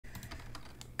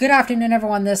Good afternoon,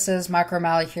 everyone. This is Mike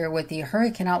O'Malley here with the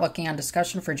Hurricane Outlook and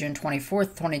discussion for June 24th,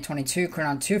 2022,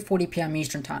 around 2:40 p.m.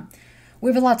 Eastern Time. We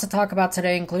have a lot to talk about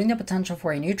today, including the potential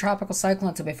for a new tropical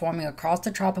cyclone to be forming across the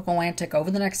tropical Atlantic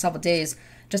over the next several days.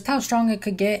 Just how strong it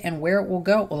could get and where it will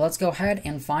go, well, let's go ahead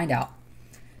and find out.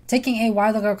 Taking a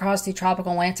wide look across the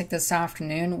tropical Atlantic this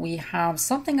afternoon, we have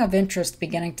something of interest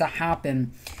beginning to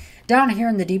happen. Down here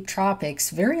in the deep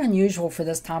tropics, very unusual for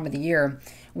this time of the year,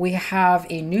 we have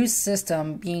a new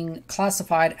system being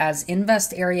classified as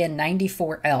Invest Area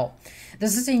 94L.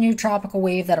 This is a new tropical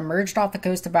wave that emerged off the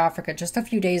coast of Africa just a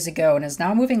few days ago and is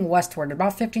now moving westward at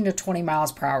about 15 to 20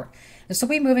 miles per hour. This will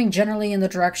be moving generally in the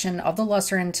direction of the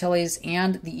Lesser Antilles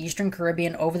and the Eastern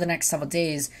Caribbean over the next several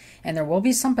days, and there will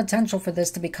be some potential for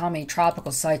this to become a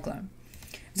tropical cyclone.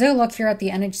 Take a look here at the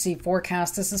NHC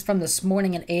forecast. This is from this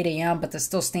morning at 8 a.m., but this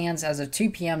still stands as of 2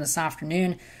 p.m. this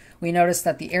afternoon. We notice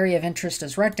that the area of interest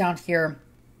is right down here.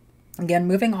 Again,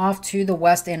 moving off to the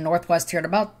west and northwest here at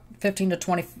about 15 to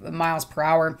 20 miles per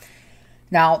hour.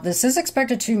 Now, this is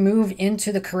expected to move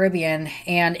into the Caribbean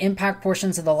and impact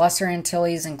portions of the Lesser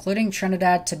Antilles, including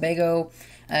Trinidad, Tobago,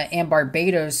 and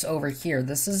Barbados over here.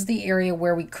 This is the area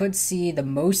where we could see the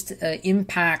most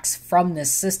impacts from this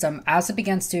system as it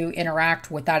begins to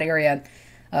interact with that area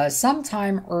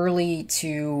sometime early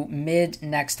to mid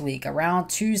next week. Around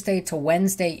Tuesday to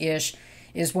Wednesday-ish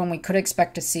is when we could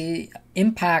expect to see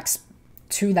impacts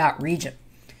to that region.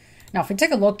 Now, if we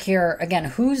take a look here, again,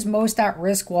 who's most at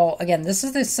risk? Well, again, this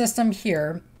is the system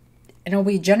here, and it'll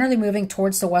be generally moving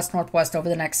towards the west-northwest over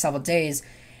the next several days.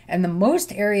 And the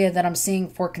most area that I'm seeing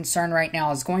for concern right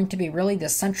now is going to be really the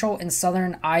central and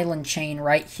southern island chain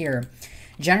right here.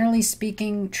 Generally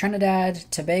speaking, Trinidad,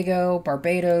 Tobago,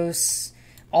 Barbados,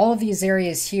 all of these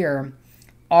areas here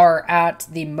are at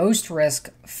the most risk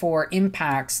for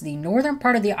impacts. The northern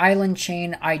part of the island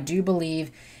chain, I do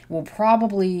believe, will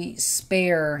probably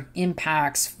spare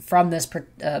impacts from this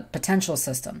potential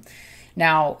system.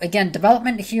 Now, again,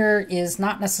 development here is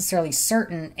not necessarily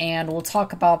certain, and we'll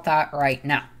talk about that right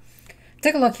now.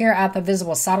 Take a look here at the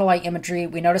visible satellite imagery.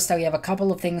 We notice that we have a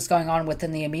couple of things going on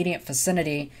within the immediate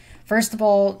vicinity. First of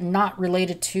all, not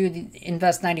related to the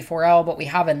Invest 94L, but we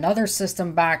have another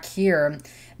system back here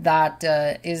that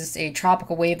is a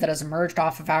tropical wave that has emerged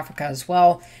off of Africa as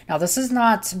well. Now, this is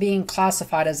not being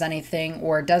classified as anything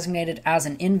or designated as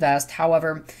an invest.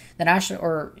 However, the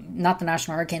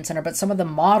National Hurricane Center, but some of the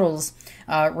models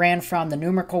ran from the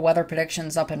numerical weather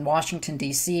predictions up in Washington,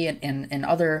 D.C. and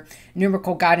other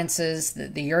numerical guidances,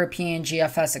 the European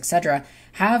GFS, etc.,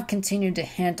 have continued to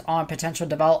hint on potential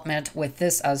development with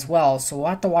this as well. So we'll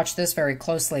have to watch this very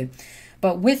closely.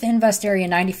 But with Invest Area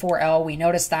 94L, we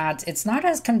notice that it's not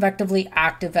as convectively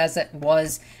active as it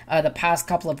was the past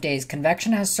couple of days.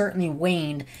 Convection has certainly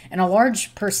waned, and a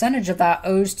large percentage of that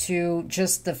owes to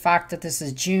just the fact that this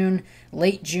is June,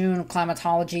 late June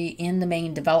climatology in the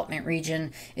main development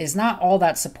region is not all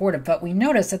that supportive. But we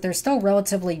notice that there's still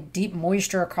relatively deep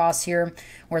moisture across here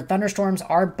where thunderstorms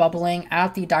are bubbling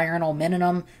at the diurnal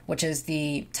minimum, which is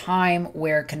the time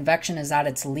where convection is at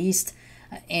its least.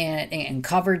 And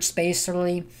coverage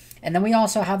spatially. And then we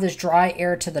also have this dry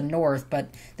air to the north, but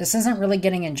this isn't really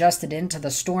getting ingested into the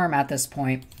storm at this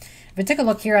point. If we take a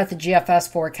look here at the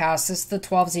GFS forecast, this is the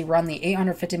 12Z run, the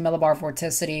 850 millibar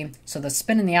vorticity, so the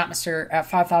spin in the atmosphere at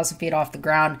 5,000 feet off the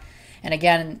ground. And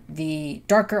again, the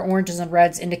darker oranges and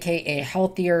reds indicate a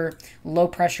healthier low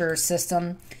pressure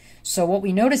system. So what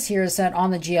we notice here is that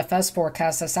on the GFS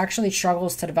forecast, this actually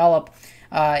struggles to develop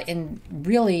in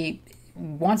really.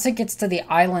 Once it gets to the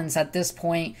islands at this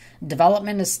point,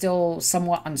 development is still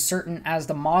somewhat uncertain as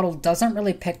the model doesn't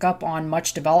really pick up on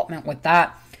much development with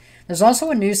that. There's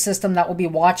also a new system that we'll be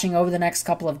watching over the next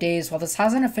couple of days. While this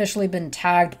hasn't officially been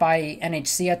tagged by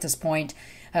NHC at this point,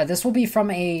 this will be from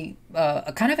a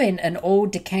kind of an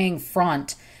old decaying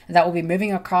front that will be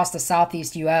moving across the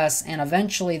southeast U.S. And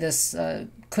eventually this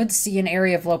could see an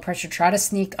area of low pressure try to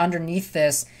sneak underneath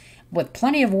this. With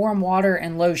plenty of warm water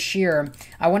and low shear,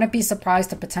 I wouldn't be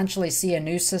surprised to potentially see a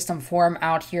new system form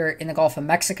out here in the Gulf of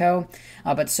Mexico.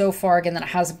 But so far, again, that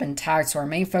hasn't been tagged, so our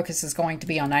main focus is going to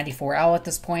be on 94L at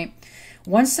this point.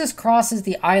 Once this crosses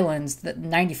the islands, the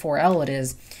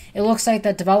 94L it looks like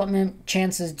that development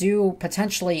chances do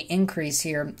potentially increase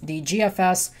here. The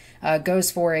GFS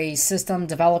goes for a system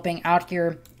developing out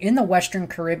here in the Western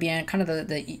Caribbean, kind of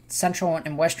the Central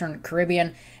and Western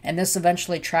Caribbean, and this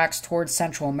eventually tracks towards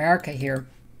Central America here.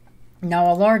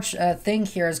 Now, a large thing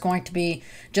here is going to be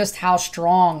just how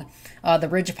strong the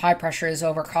ridge of high pressure is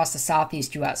over across the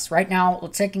southeast U.S. Right now, we're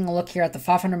taking a look here at the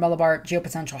 500 millibar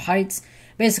geopotential heights,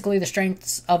 basically the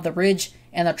strengths of the ridge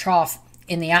and the trough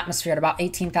in the atmosphere at about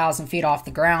 18,000 feet off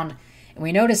the ground. And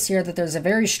we notice here that there's a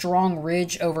very strong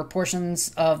ridge over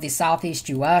portions of the southeast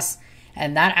U.S.,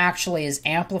 and that actually is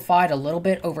amplified a little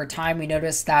bit over time. We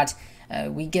notice that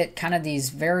we get kind of these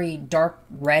very dark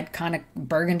red kind of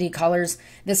burgundy colors.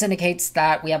 This indicates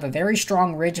that we have a very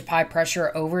strong ridge of high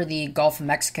pressure over the Gulf of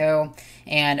Mexico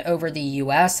and over the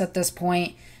U.S. at this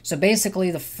point. So basically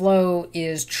the flow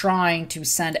is trying to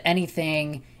send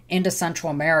anything into Central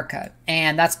America,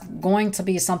 and that's going to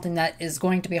be something that is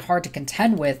going to be hard to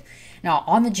contend with. Now,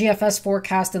 on the GFS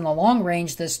forecast in the long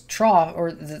range, this trough,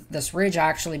 or this ridge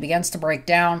actually begins to break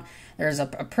down. There's a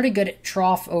pretty good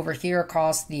trough over here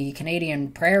across the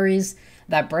Canadian prairies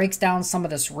that breaks down some of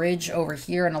this ridge over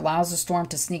here and allows the storm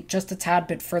to sneak just a tad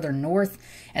bit further north.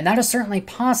 And that is certainly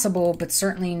possible, but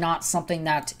certainly not something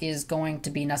that is going to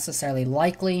be necessarily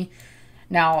likely.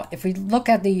 Now, if we look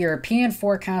at the European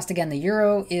forecast, again, the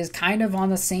Euro is kind of on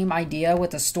the same idea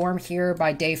with the storm here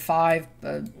by day 5,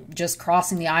 just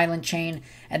crossing the island chain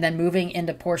and then moving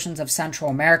into portions of Central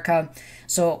America.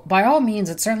 So by all means,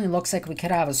 it certainly looks like we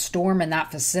could have a storm in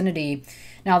that vicinity.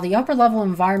 Now, the upper level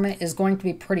environment is going to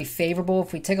be pretty favorable.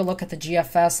 If we take a look at the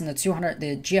GFS and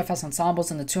the GFS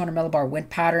ensembles and the 200 millibar wind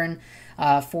pattern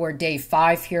for day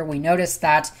 5 here, we notice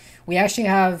that we actually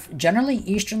have generally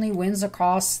easterly winds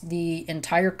across the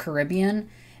entire Caribbean.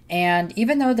 And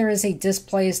even though there is a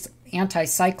displaced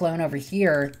anticyclone over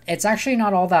here, it's actually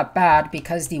not all that bad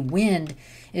because the wind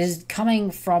is coming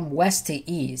from west to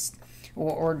east.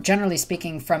 Or generally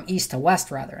speaking, from east to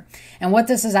west, rather. And what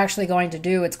this is actually going to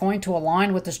do, it's going to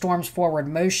align with the storm's forward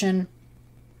motion,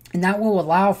 and that will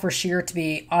allow for shear to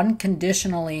be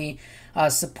unconditionally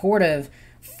supportive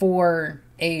for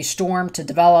a storm to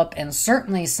develop, and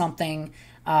certainly something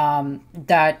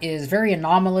that is very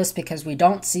anomalous because we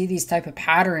don't see these type of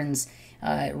patterns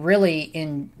really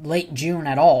in late June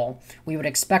at all. We would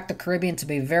expect the Caribbean to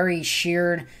be very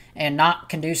sheared and not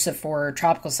conducive for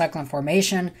tropical cyclone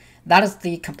formation. That is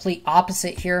the complete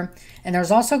opposite here. And there's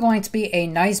also going to be a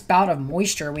nice bout of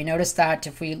moisture. We notice that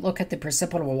if we look at the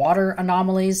precipitable water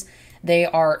anomalies, they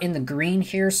are in the green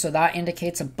here. So that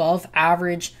indicates above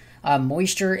average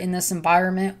moisture in this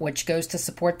environment, which goes to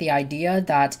support the idea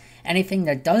that anything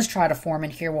that does try to form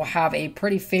in here will have a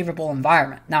pretty favorable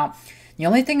environment. Now, the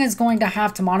only thing is going to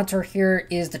have to monitor here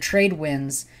is the trade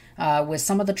winds. With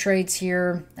some of the trades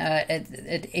here at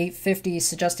 850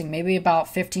 suggesting maybe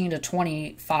about 15 to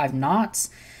 25 knots.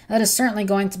 That is certainly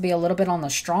going to be a little bit on the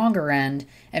stronger end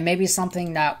and maybe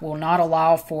something that will not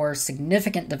allow for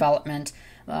significant development.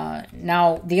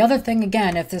 Now, the other thing,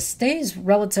 again, if this stays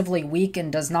relatively weak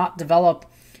and does not develop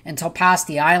until past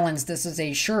the islands, this is a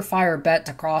surefire bet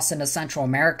to cross into Central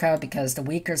America because the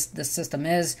weaker the system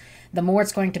is, the more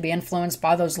it's going to be influenced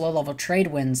by those low-level trade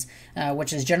winds,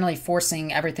 which is generally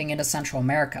forcing everything into Central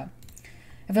America.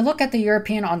 If we look at the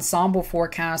European ensemble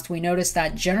forecast, we notice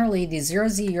that generally the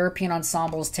 0Z European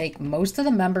ensembles take most of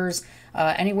the members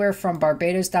anywhere from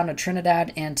Barbados down to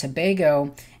Trinidad and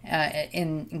Tobago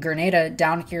in Grenada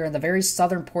down here in the very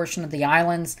southern portion of the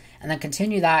islands, and then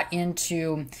continue that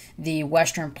into the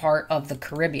western part of the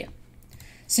Caribbean.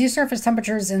 Sea surface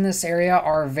temperatures in this area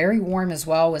are very warm as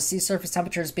well, with sea surface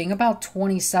temperatures being about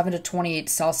 27 to 28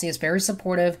 Celsius, very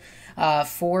supportive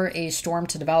for a storm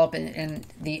to develop. And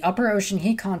the upper ocean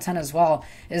heat content as well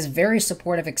is very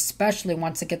supportive, especially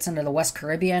once it gets into the West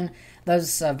Caribbean.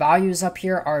 Those values up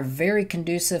here are very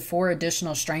conducive for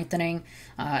additional strengthening,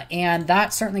 and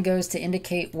that certainly goes to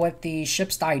indicate what the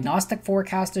ship's diagnostic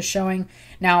forecast is showing.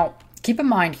 Now, keep in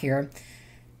mind here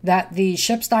that the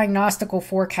ship's diagnostical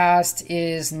forecast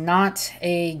is not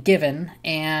a given,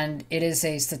 and it is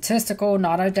a statistical,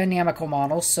 not a dynamical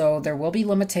model, so there will be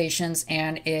limitations,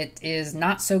 and it is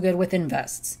not so good with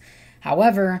invests.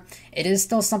 However, it is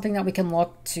still something that we can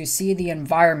look to see the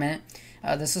environment.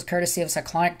 This is courtesy of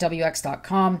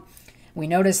cyclonicwx.com. We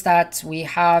notice that we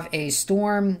have a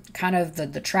storm, kind of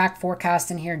the track forecast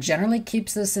in here generally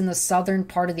keeps this in the southern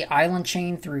part of the island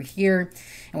chain through here.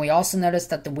 And we also notice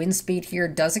that the wind speed here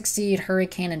does exceed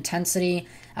hurricane intensity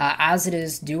as it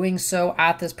is doing so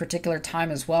at this particular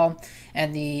time as well.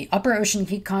 And the upper ocean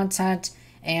heat content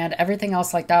and everything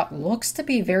else like that looks to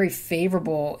be very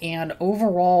favorable, and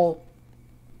overall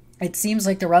it seems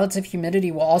like the relative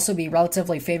humidity will also be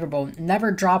relatively favorable. It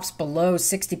never drops below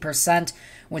 60%,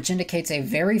 which indicates a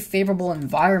very favorable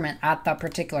environment at that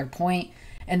particular point.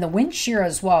 And the wind shear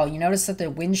as well. You notice that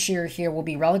the wind shear here will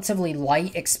be relatively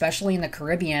light, especially in the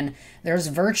Caribbean. There's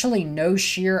virtually no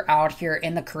shear out here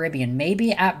in the Caribbean.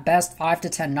 Maybe at best 5 to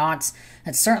 10 knots.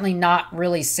 It's certainly not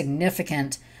really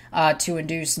significant to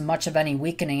induce much of any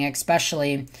weakening,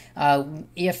 especially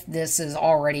if this is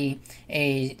already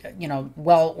a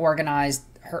well-organized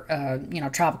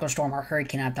tropical storm or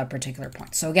hurricane at that particular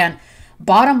point. So again,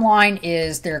 bottom line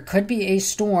is there could be a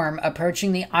storm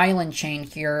approaching the island chain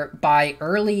here by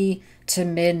early to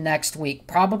mid next week,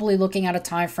 probably looking at a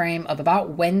time frame of about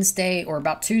Wednesday or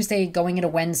about Tuesday going into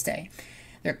Wednesday.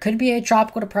 There could be a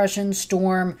tropical depression,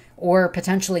 storm, or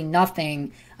potentially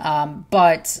nothing,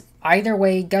 but either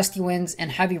way, gusty winds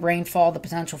and heavy rainfall, the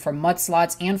potential for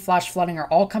mudslides and flash flooding are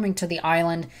all coming to the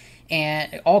island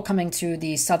and all coming to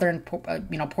the southern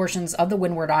portions of the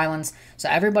Windward Islands. So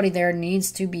everybody there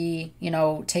needs to be,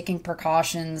 taking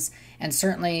precautions and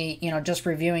certainly, just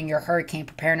reviewing your hurricane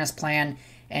preparedness plan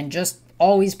and just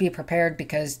always be prepared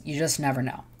because you just never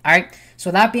know. All right. So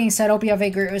with that being said, hope you have a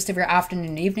great rest of your afternoon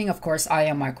and evening. Of course, I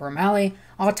am Michael O'Malley.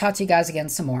 I'll talk to you guys again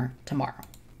some more tomorrow.